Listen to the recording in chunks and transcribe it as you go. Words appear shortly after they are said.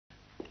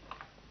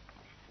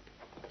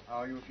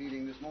How are you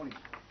feeling this morning?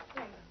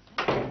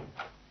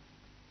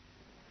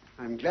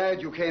 I'm glad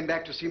you came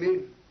back to see me.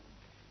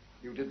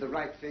 You did the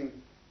right thing.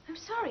 I'm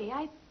sorry.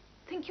 I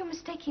think you're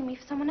mistaking me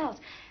for someone else.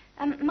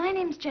 My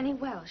name's Jenny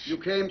Welsh. You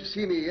came to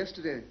see me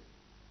yesterday,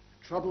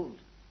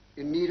 troubled,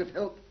 in need of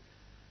help,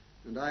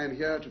 and I am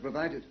here to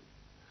provide it.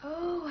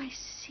 Oh, I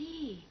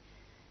see.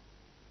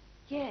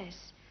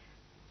 Yes.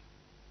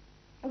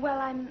 Well,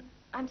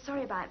 I'm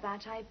sorry about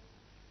that.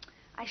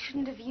 I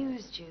shouldn't have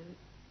used you.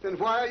 Then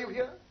why are you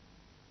here?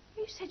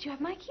 You said you have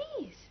my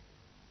keys.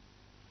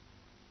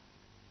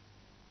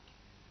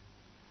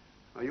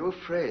 Are you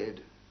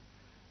afraid?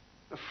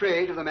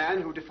 Afraid of the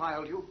man who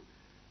defiled you?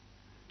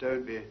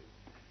 Don't be.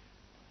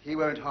 He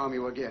won't harm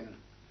you again.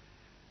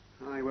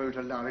 I won't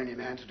allow any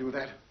man to do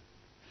that.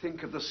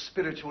 Think of the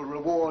spiritual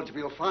rewards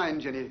we'll find,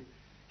 Jenny.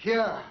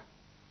 Here.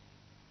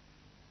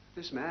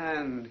 This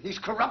man, he's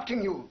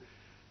corrupting you.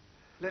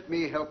 Let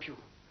me help you.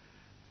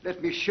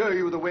 Let me show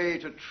you the way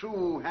to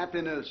true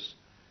happiness.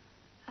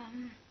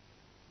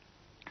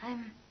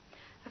 I'm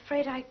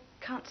afraid I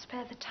can't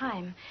spare the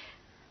time.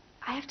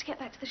 I have to get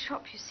back to the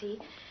shop, you see.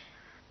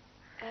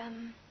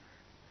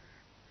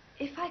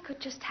 If I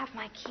could just have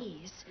my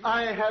keys.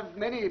 I have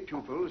many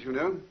pupils, you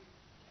know.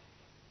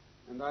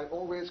 And I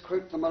always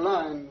quote them a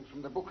line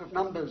from the book of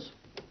Numbers,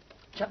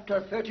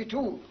 chapter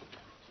 32.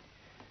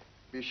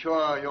 Be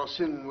sure your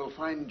sin will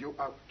find you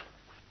out.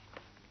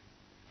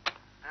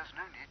 There's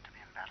no need to be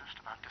embarrassed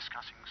about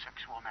discussing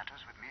sexual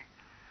matters with me.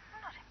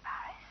 I'm not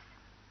embarrassed.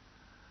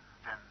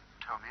 Then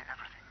tell me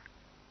everything.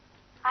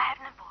 I had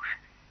an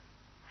abortion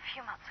a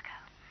few months ago.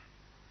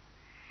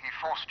 He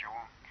forced you.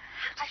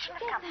 I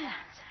shouldn't have done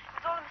that. It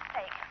was all a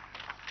mistake.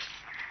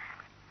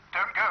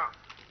 Don't go.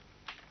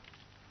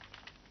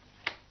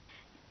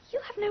 You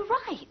have no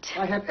right.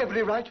 I have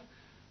every right.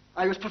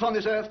 I was put on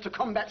this earth to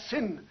combat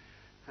sin,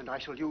 and I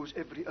shall use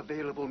every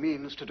available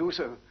means to do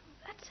so.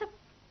 That's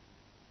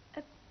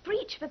a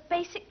breach of a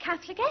basic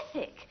Catholic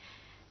ethic.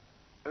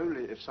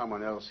 Only if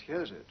someone else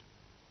hears it.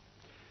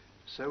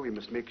 So we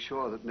must make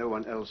sure that no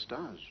one else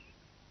does.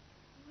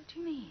 What do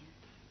you mean?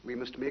 We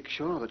must make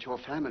sure that your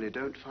family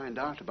don't find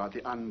out about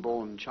the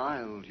unborn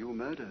child you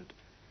murdered.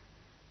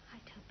 I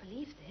don't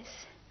believe this.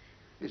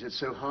 Is it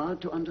so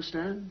hard to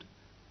understand?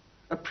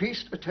 A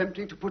priest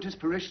attempting to put his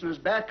parishioners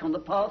back on the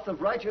path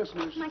of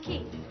righteousness. My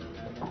keys.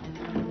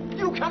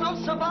 You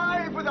cannot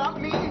survive without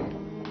me.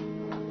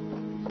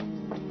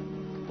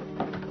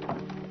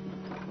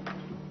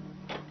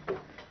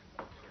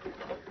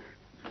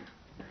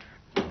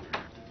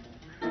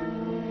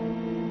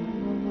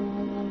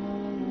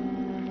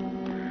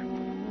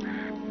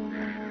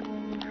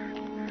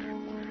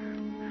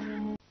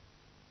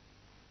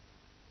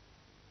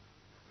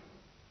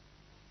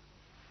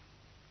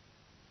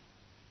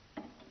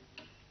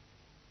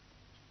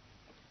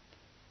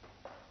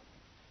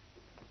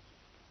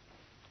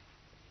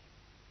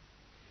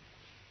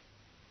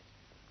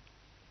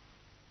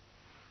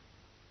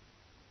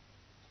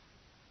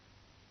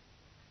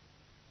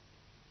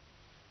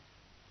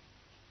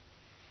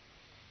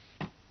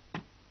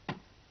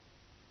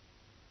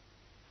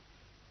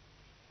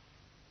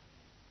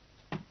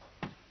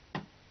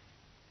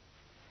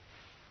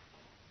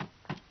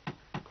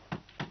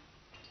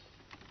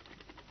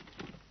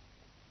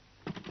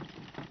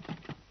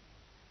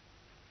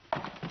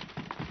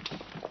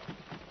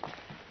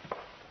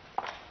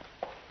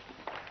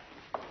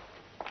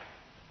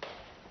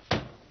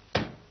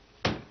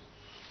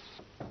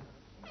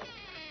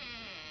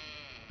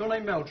 Your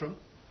name Meldrum?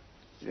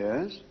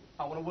 Yes?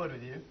 I want a word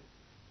with you.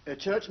 A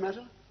church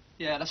matter?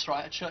 Yeah, that's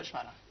right, a church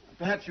matter.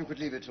 Perhaps you could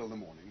leave it till the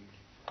morning.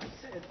 I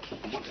said,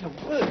 what in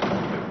the word?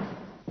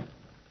 You're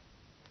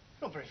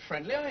not very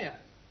friendly, are you?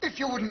 If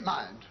you wouldn't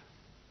mind.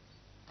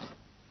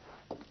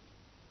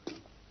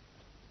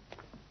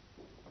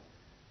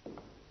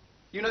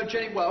 You know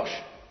Jenny Welsh?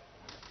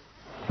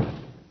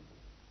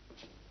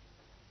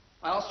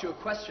 I asked you a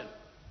question.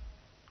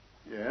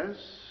 Yes,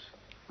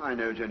 I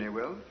know Jenny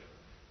Welsh.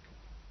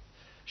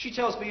 She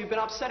tells me you've been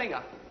upsetting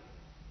her.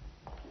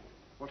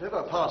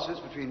 Whatever passes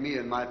between me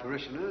and my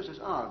parishioners is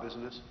our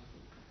business.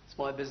 It's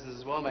my business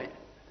as well, mate.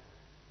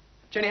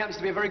 Jenny happens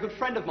to be a very good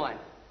friend of mine.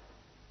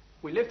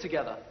 We live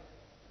together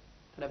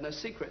and have no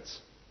secrets.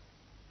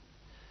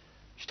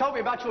 She told me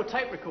about your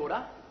tape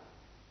recorder.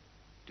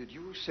 Did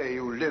you say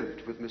you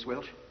lived with Miss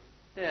Welsh?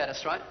 Yeah,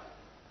 that's right.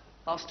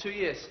 Last 2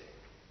 years.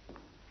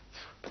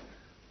 Are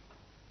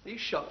you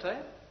shocked, eh?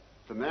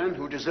 The man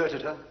who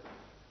deserted her.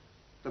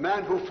 The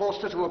man who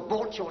forced her to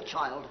abort your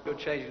child. You're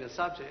changing the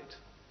subject.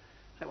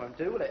 That won't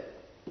do, will it?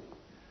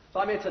 So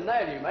I'm here to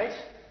nail you, mate.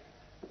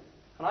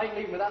 And I ain't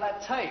leaving without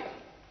that tape.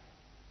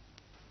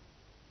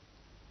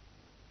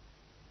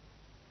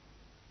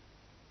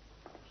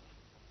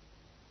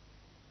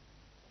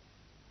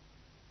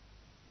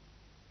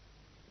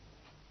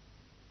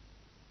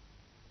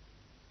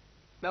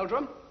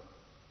 Meldrum?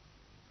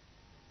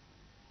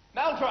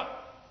 Meldrum!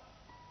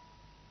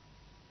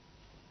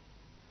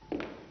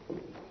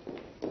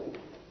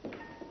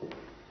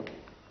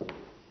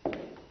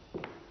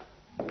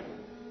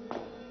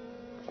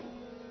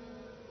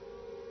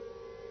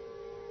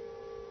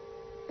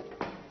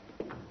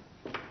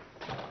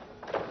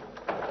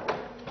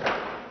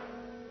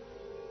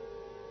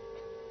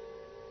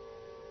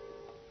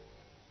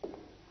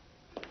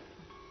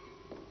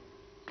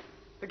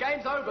 The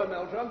game's over,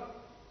 Meldrum.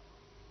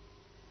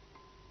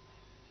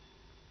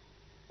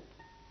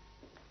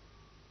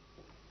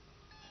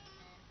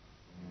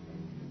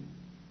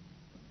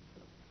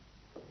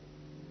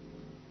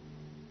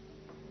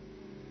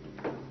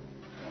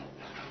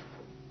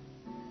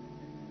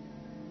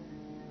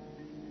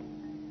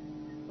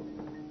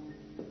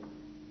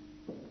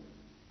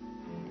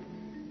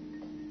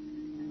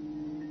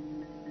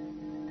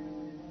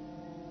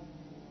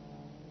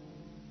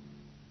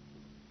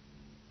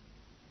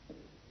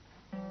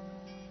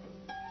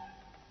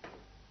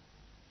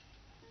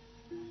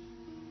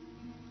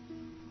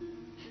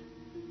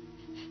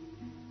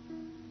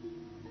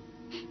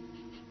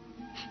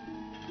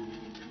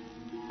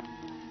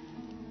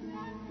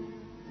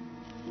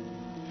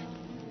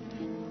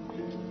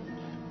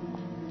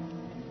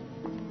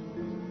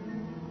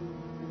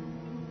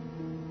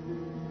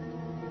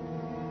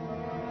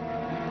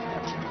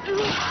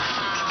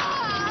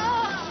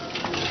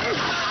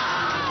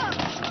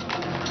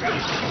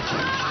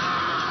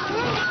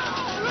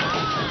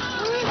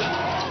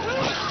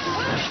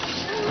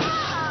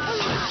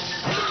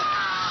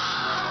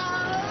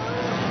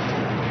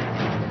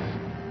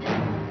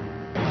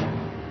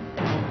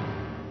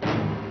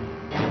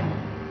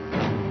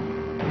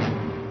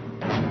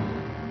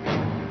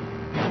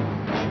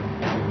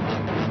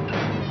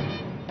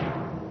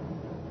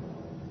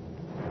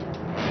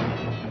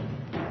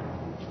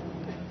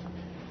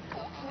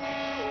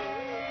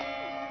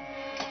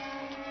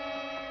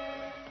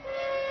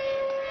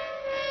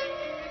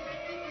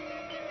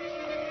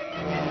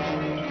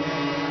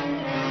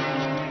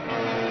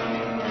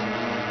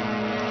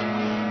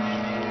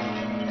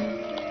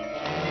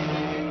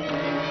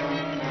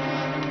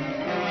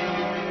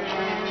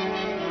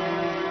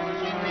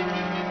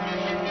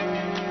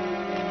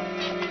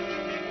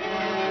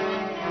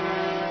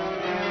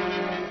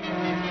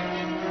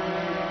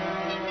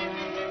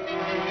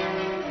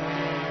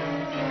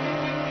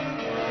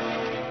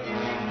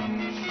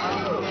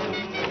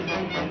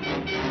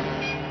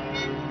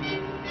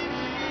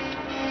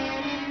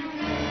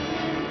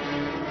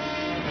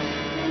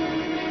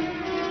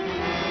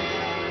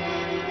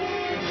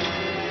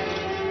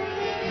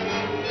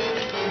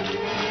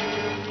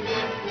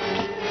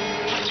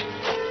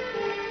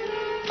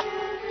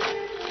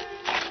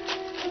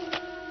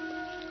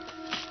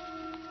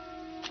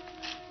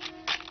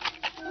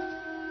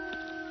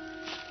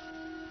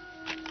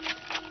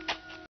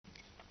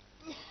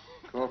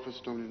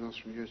 Corpus Domini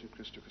nostrum Iesu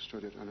Christi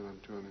custodiat animam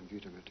tuam in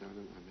vitam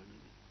aeternam. Amen.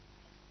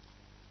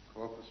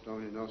 Corpus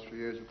Domini nostrum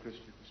Iesu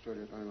Christi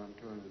custodiat animam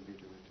tuam in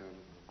vitam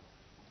aeternam.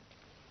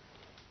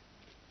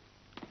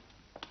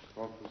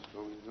 Corpus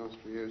Domini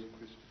nostrum Iesu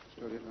Christi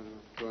custodiat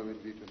animam tuam in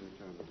vitam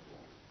aeternam.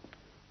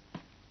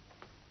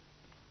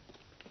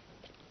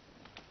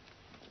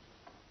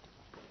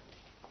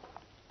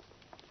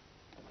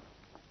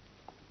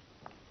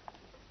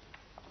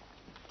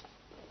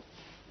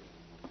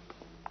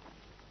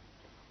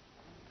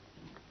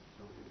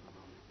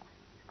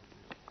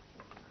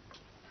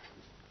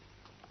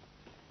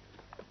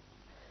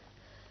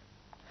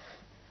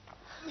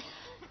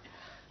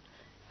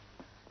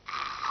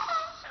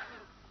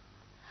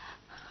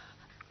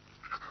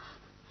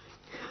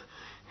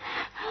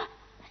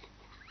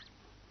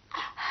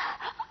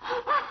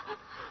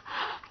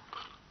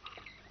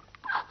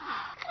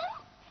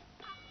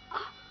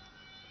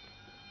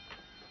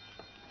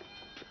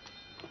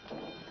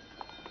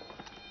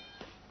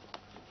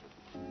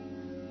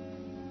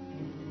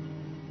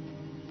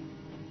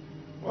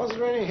 Was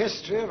there any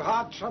history of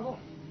heart trouble?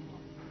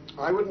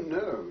 I wouldn't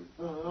know.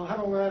 Oh, I'll have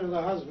a word with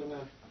the husband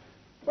now.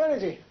 Where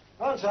is he?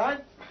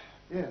 Outside?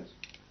 Yes.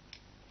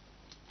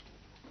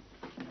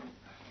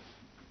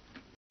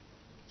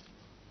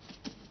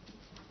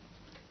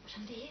 What's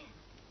under here?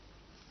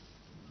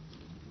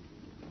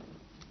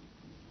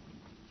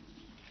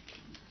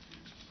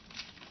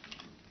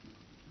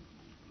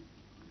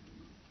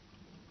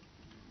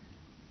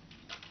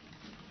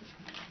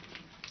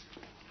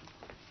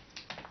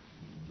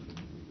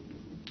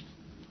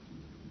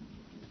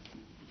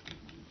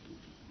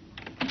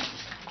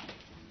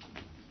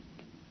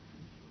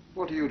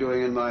 What are you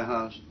doing in my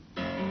house?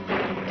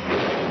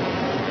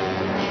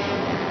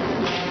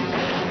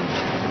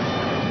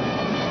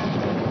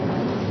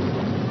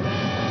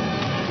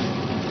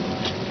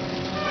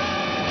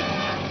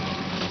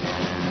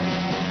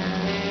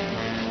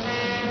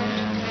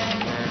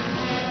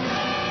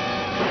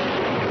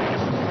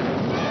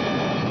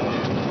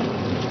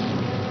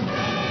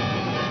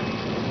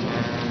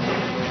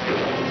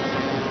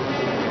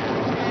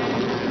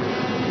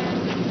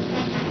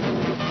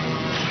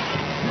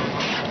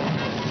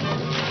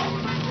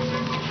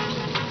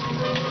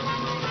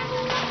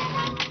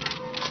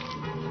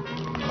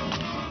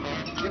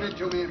 Give it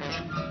to me.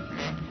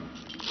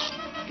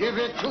 Give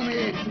it to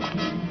me.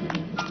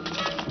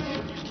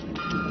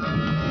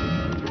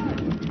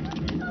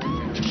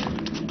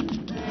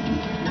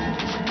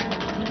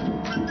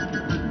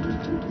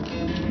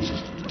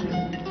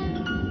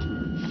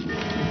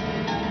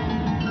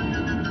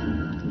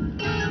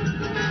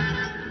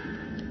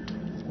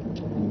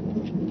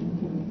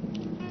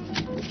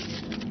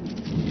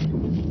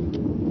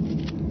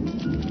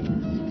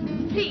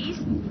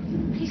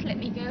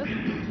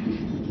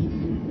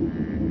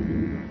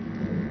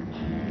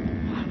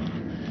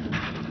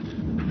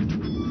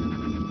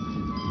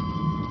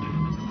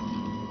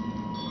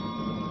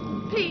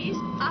 Please,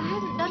 I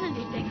haven't done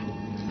anything.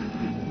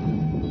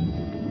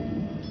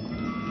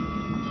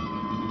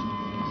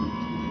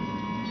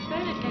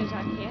 Bernard knows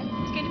I'm here.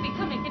 He's going to be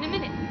coming in a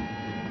minute.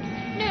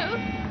 No.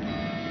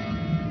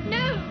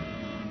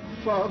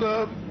 No.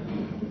 Father,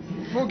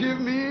 forgive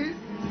me.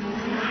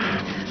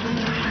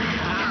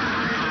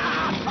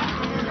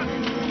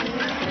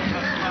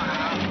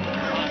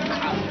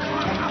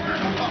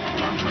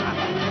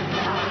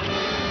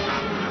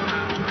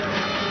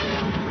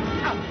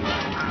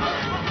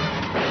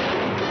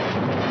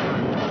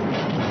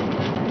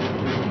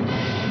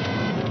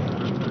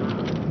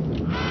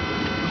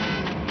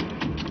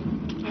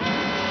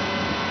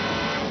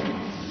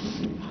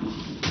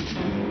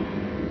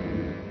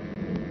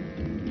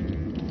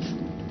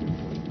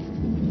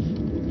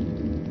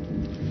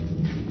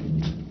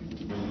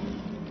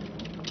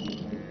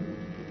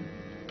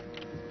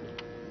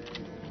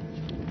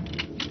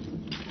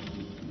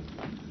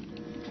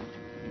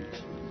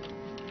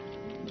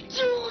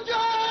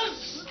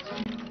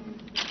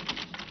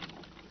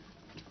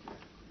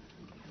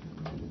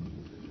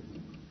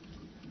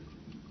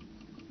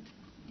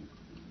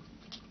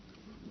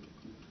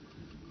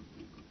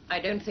 I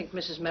don't think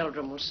Mrs.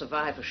 Meldrum will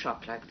survive a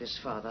shock like this,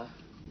 Father.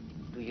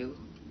 Do you?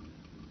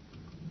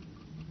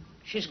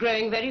 She's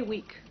growing very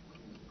weak.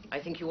 I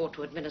think you ought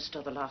to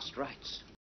administer the last rites.